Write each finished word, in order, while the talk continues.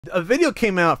A video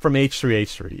came out from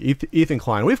h3h3, Ethan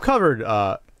Klein. We've covered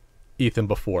Ethan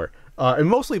before, in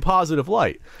mostly positive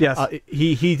light. Yes.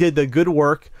 He did the good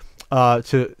work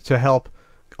to help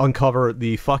uncover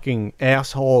the fucking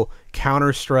asshole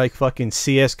Counter-Strike fucking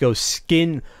CSGO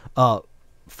skin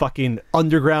fucking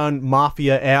underground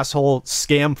mafia asshole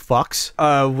scam fucks.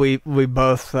 We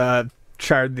both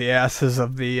charred the asses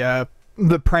of the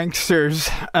pranksters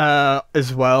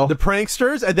as well. The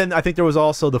pranksters, and then I think there was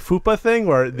also the FUPA thing,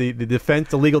 where the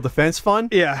legal defense fund.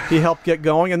 Yeah, he helped get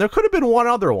going, and there could have been one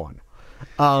other one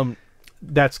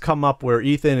that's come up where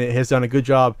Ethan has done a good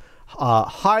job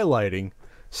highlighting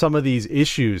some of these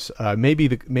issues. Maybe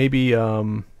the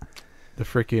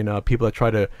freaking people that try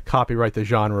to copyright the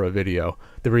genre of video,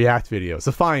 the React videos,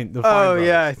 the Fine. Oh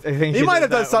yeah, I think he might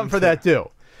have done something for that too.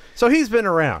 So he's been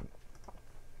around.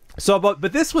 So,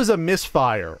 but this was a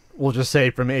misfire, we'll just say,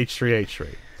 from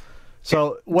h3h3.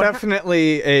 So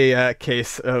definitely a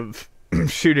case of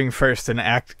shooting first and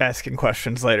asking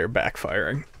questions later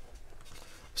backfiring.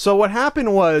 So what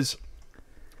happened was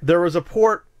there was a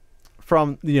report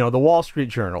from the Wall Street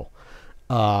Journal,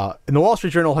 and the Wall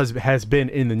Street Journal has been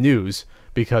in the news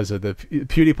because of the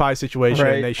PewDiePie situation,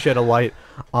 right. And they shed a light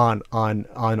on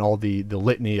all the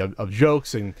litany of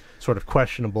jokes and sort of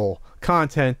questionable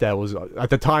content that was at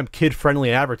the time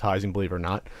kid-friendly advertising, believe it or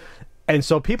not. And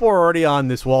so people were already on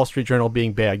this Wall Street Journal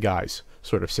being bad guys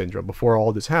sort of syndrome before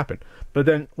all this happened. But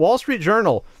then Wall Street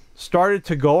Journal started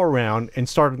to go around and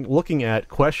started looking at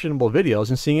questionable videos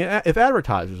and seeing if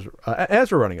advertisers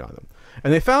ads were running on them.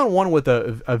 And they found one with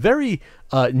a very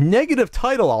negative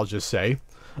title, I'll just say.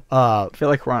 I feel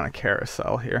like we're on a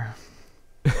carousel here.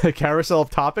 A carousel of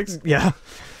topics? Yeah.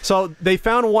 So they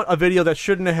found a video that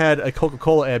shouldn't have had a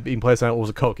Coca-Cola ad being placed on it. It was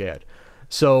a Coke ad.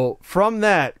 So from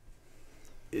that,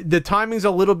 the timing's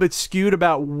a little bit skewed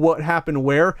about what happened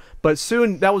where, but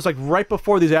soon, that was like right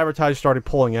before these advertisers started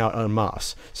pulling out en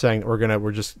masse, saying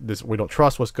we don't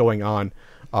trust what's going on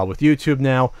with YouTube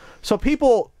now. So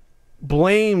people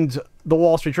blamed the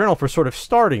Wall Street Journal for sort of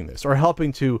starting this or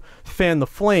helping to fan the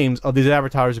flames of these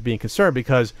advertisers being concerned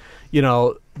because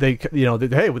they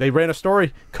ran a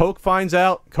story. Coke finds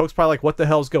out. Coke's probably like, what the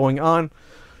hell's going on?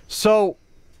 So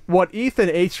what Ethan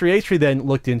h3h3 then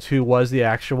looked into was the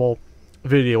actual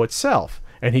video itself,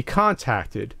 and he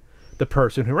contacted the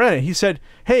person who ran it. He said,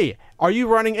 "Hey, are you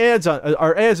running ads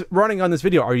are ads running on this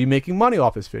video? Are you making money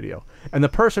off this video?" And the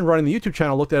person running the YouTube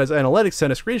channel looked at his analytics,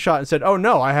 sent a screenshot, and said, "Oh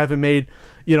no, I haven't made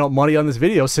money on this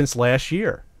video since last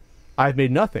year. I've made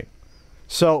nothing."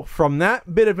 So from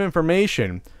that bit of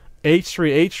information,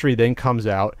 h3h3 then comes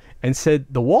out and said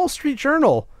the Wall Street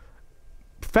Journal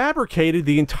fabricated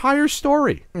the entire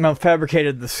story. No,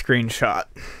 fabricated the screenshot.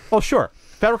 Oh sure,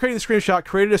 fabricated the screenshot,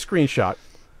 created a screenshot.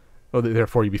 Well,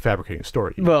 therefore you'd be fabricating a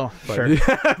story. Well, sure.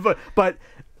 but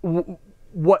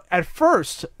what at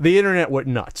first the internet went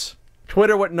nuts.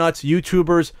 Twitter went nuts.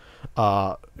 YouTubers,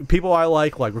 people I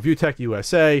like Review Tech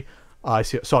USA. I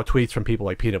saw tweets from people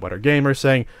like Peanut Butter Gamer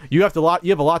saying you have a lot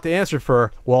to answer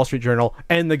for, Wall Street Journal,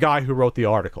 and the guy who wrote the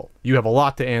article. You have a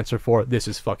lot to answer for. This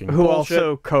is fucking bullshit. Who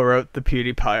also co-wrote the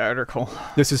PewDiePie article.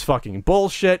 This is fucking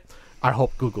bullshit. I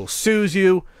hope Google sues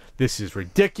you. This is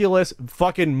ridiculous.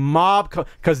 Fucking mob,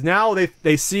 because now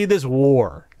they see this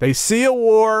war. They see a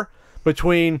war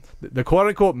between the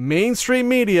quote-unquote mainstream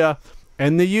media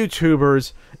and the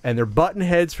YouTubers, and they're butting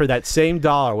heads for that same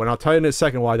dollar. When I'll tell you in a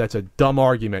second why that's a dumb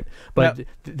argument. But now,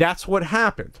 that's what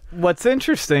happened. What's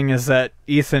interesting is that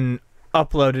Ethan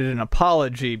uploaded an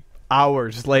apology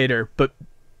hours later, but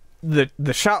the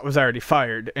shot was already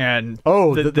fired, and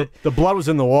the blood was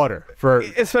in the water, for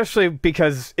especially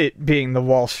because it being the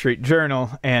Wall Street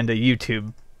Journal and a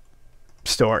YouTube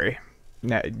story.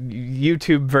 Now,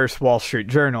 YouTube versus Wall Street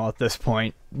Journal at this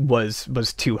point was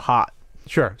too hot.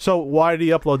 Sure. So why did he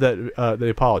upload that the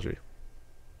apology?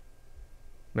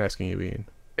 I'm asking you, Ian.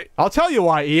 I'll tell you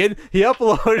why, Ian. He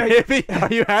uploaded it.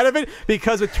 Are you out of it?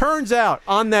 Because it turns out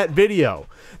on that video,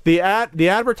 the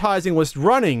advertising was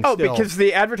running still. Because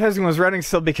the advertising was running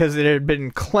still because it had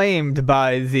been claimed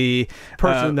by the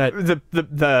person that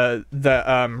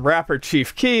the rapper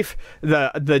Chief Keef,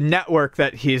 the network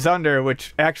that he's under,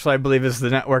 which actually I believe is the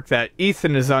network that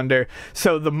Ethan is under.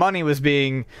 So the money was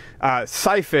being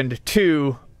siphoned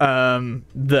to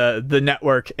the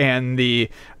network and the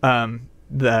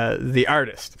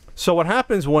artist. So what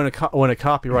happens when a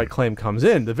copyright claim comes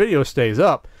in? The video stays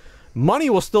up, money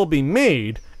will still be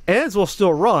made, ads will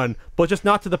still run, but just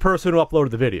not to the person who uploaded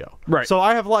the video. Right. So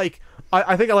I have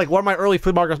I think one of my early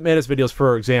Flea Market Madness videos,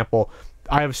 for example,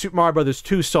 I have a Super Mario Brothers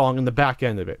 2 song in the back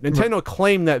end of it. Nintendo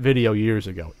claimed that video years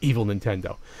ago. Evil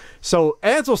Nintendo. So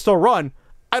ads will still run.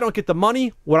 I don't get the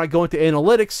money. When I go into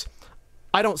analytics,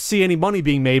 I don't see any money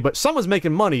being made, but someone's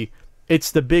making money.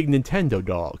 It's the big Nintendo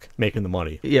dog making the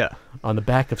money. Yeah. On the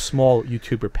back of small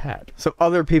YouTuber Pat. So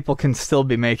other people can still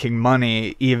be making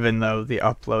money even though the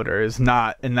uploader is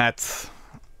not. And that's,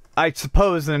 I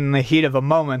suppose, in the heat of a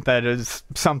moment, that is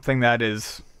something that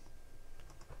is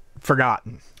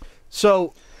forgotten.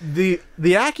 So the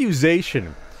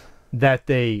accusation that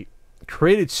they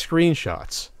created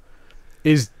screenshots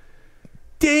is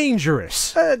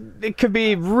dangerous. It could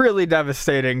be really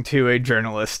devastating to a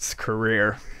journalist's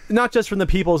career. Not just from the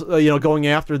people, going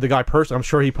after the guy personally. I'm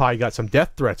sure he probably got some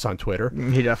death threats on Twitter.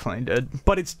 He definitely did.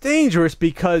 But it's dangerous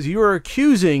because you are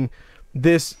accusing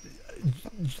this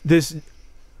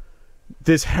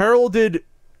heralded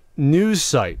news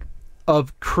site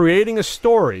of creating a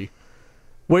story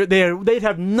where they'd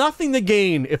have nothing to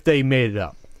gain if they made it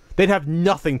up. They'd have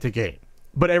nothing to gain,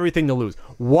 but everything to lose.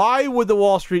 Why would the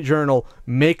Wall Street Journal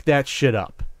make that shit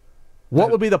up? What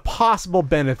would be the possible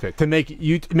benefit to make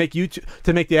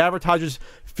the advertisers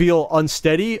feel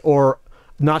unsteady or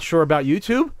not sure about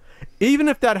YouTube? Even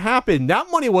if that happened,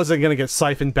 that money wasn't going to get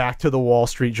siphoned back to the Wall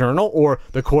Street Journal or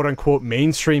the quote-unquote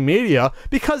mainstream media,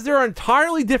 because there are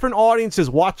entirely different audiences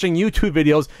watching YouTube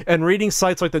videos and reading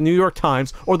sites like the New York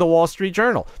Times or the Wall Street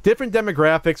Journal. Different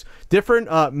demographics,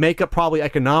 different makeup, probably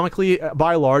economically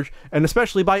by large, and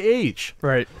especially by age.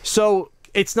 Right. So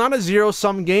it's not a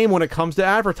zero-sum game when it comes to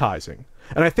advertising.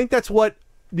 And I think that's what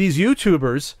these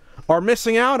YouTubers are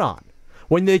missing out on.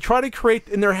 When they try to create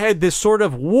in their head this sort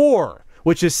of war,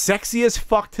 which is sexy as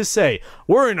fuck to say.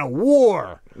 We're in a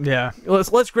war. Yeah.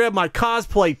 Let's grab my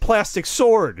cosplay plastic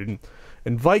sword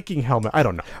and Viking helmet. I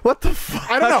don't know. What the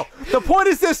fuck? I don't know. The point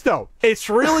is this, though. It's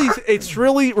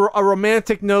really a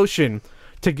romantic notion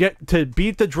to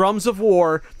beat the drums of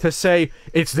war, to say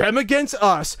it's them against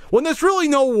us, when there's really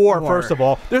no war. First of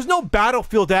all. There's no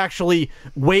battlefield to actually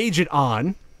wage it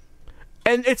on.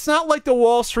 And it's not like the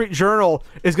Wall Street Journal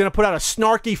is going to put out a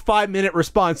snarky 5-minute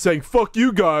response saying, fuck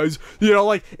you guys.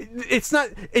 It's not,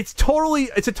 it's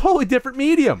a totally different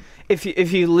medium. If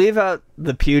you leave out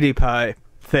the PewDiePie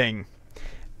thing,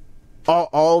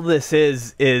 all this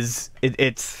is this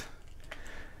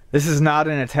is not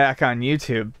an attack on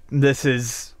YouTube. This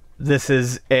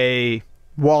is a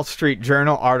Wall Street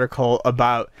Journal article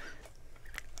about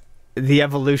the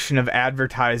evolution of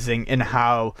advertising and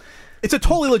how... It's a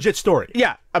totally legit story.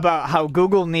 Yeah, about how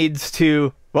Google needs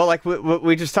to, well, like what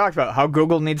we just talked about, how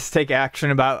Google needs to take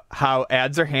action about how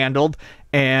ads are handled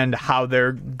and how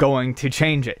they're going to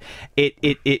change it.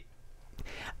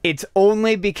 It's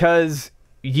only because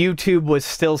YouTube was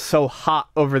still so hot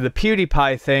over the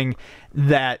PewDiePie thing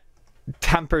that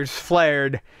tempers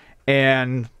flared,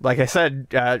 and like I said,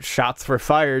 shots were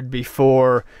fired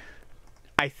before,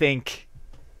 I think,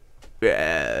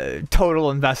 total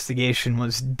investigation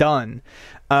was done.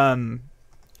 I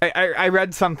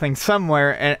read something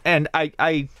somewhere, and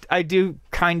I do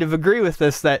kind of agree with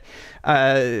this, that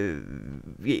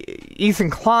Ethan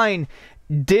Klein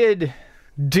did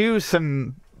do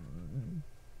some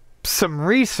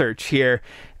research here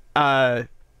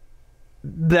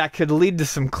that could lead to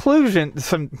some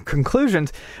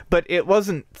conclusions, but it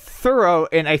wasn't thorough.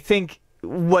 And I think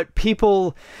what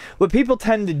people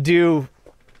tend to do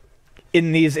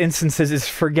in these instances is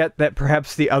forget that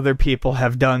perhaps the other people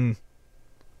have done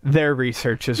their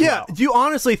research as well. Yeah, do you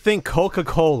honestly think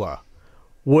Coca-Cola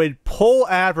would pull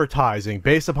advertising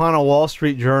based upon a Wall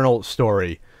Street Journal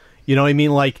story? You know what I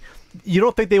mean? Like, you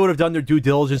don't think they would have done their due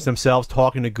diligence themselves,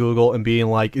 talking to Google and being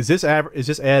like, is this ad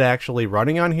actually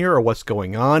running on here, or what's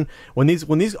going on? When these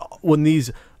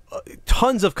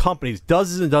tons of companies,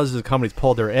 dozens and dozens of companies,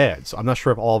 pulled their ads. I'm not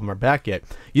sure if all of them are back yet.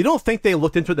 You don't think they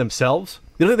looked into it themselves?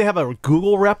 You don't think they have a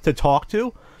Google rep to talk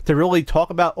to really talk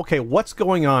about, okay, what's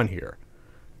going on here?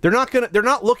 They're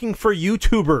not looking for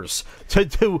YouTubers to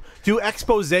do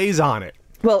exposés on it.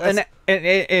 Well,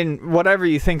 and whatever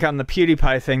you think on the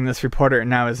PewDiePie thing, this reporter,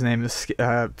 and now his name is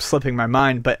slipping my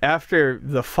mind, but after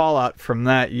the fallout from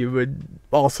that, you would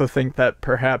also think that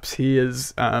perhaps he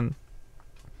is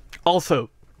also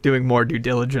doing more due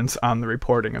diligence on the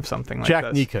reporting of something like Jack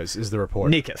this. Nikas is the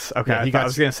reporter. Nikas, okay. Yeah, I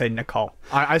was going to say Nicole.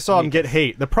 I saw him get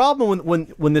hate. The problem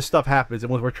when this stuff happens,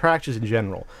 and with retractions in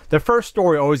general, the first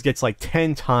story always gets like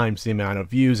 10 times the amount of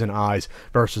views and eyes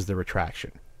versus the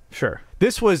retraction. Sure.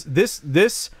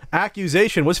 This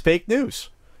accusation was fake news.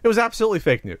 It was absolutely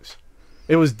fake news.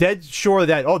 It was dead sure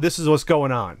that, oh, this is what's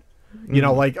going on. You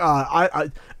know, like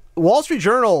Wall Street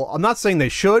Journal, I'm not saying they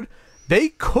should. They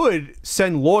could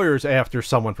send lawyers after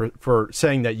someone for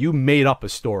saying that you made up a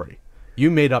story. You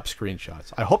made up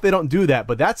screenshots. I hope they don't do that,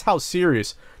 but that's how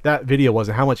serious that video was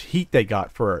and how much heat they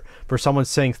got for someone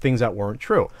saying things that weren't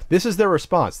true. This is their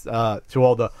response to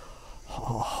all the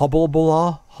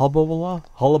hullabaloo.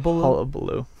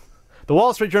 The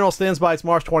Wall Street Journal stands by its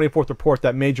March 24th report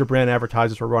that major brand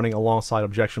advertisers were running alongside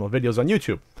objectionable videos on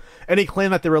YouTube. Any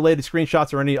claim that the related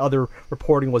screenshots or any other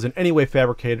reporting was in any way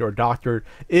fabricated or doctored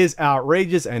is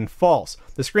outrageous and false.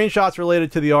 The screenshots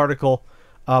related to the article,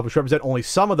 which represent only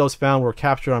some of those found, were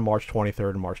captured on March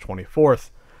 23rd and March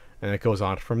 24th. And it goes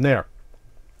on from there.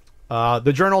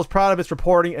 The Journal is proud of its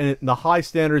reporting and the high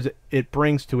standards it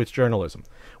brings to its journalism.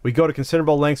 We go to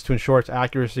considerable lengths to ensure its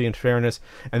accuracy and fairness,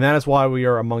 and that is why we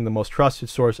are among the most trusted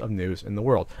source of news in the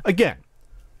world. Again,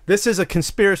 this is a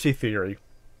conspiracy theory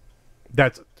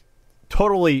that's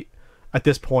totally, at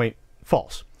this point,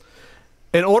 false.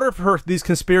 In order for these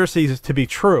conspiracies to be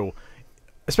true,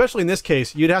 especially in this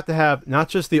case, you'd have to have not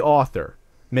just the author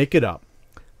make it up,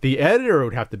 the editor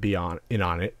would have to be in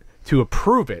on it to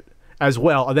approve it as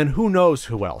well, and then who knows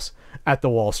who else at the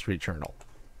Wall Street Journal.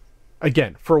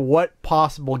 Again, for what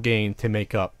possible gain to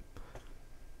make up,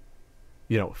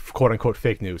 quote-unquote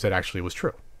fake news that actually was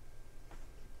true.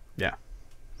 Yeah.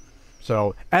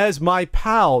 So, as my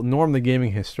pal, Norm the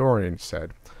Gaming Historian,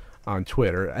 said on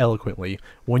Twitter, eloquently,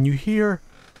 when you hear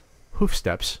hoof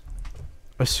steps,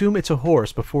 assume it's a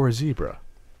horse before a zebra.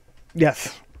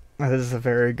 Yes. That is a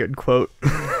very good quote.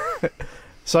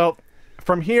 So,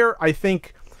 from here, I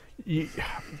think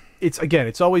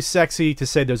it's always sexy to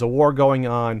say there's a war going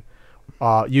on.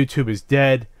 YouTube is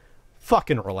dead.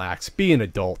 Fucking relax. Be an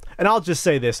adult. And I'll just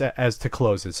say this as to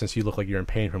close it, since you look like you're in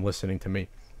pain from listening to me.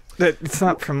 It's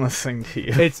not from listening to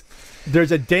you.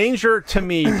 There's a danger to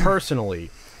me personally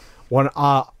when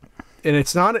and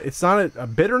it's not a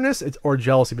bitterness or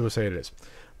jealousy. People say it is,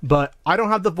 but I don't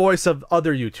have the voice of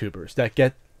other YouTubers that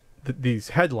get these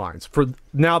headlines for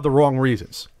now the wrong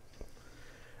reasons.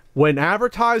 When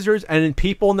advertisers and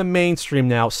people in the mainstream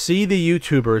now see the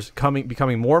YouTubers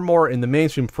becoming more and more in the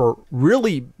mainstream for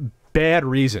really bad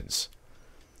reasons,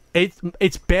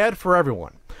 it's bad for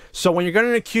everyone. So when you're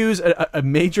going to accuse a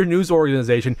major news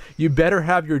organization, you better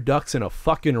have your ducks in a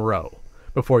fucking row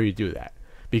before you do that.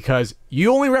 Because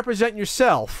you only represent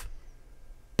yourself,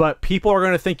 but people are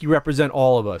going to think you represent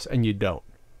all of us, and you don't.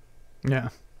 Yeah.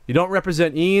 You don't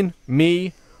represent Ian,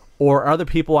 me, or other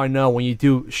people I know when you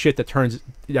do shit that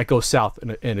goes south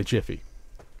in a jiffy.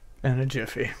 In a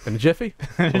jiffy. In a jiffy?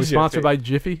 Are we sponsored by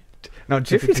Jiffy? No,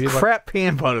 Jiffy's crap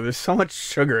peanut butter. There's so much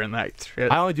sugar in that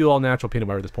shit. I only do all natural peanut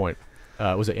butter at this point.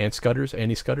 Was it Annie Scudders?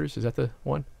 Is that the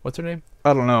one? What's her name?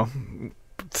 I don't know.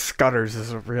 Scudders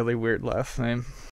is a really weird last name.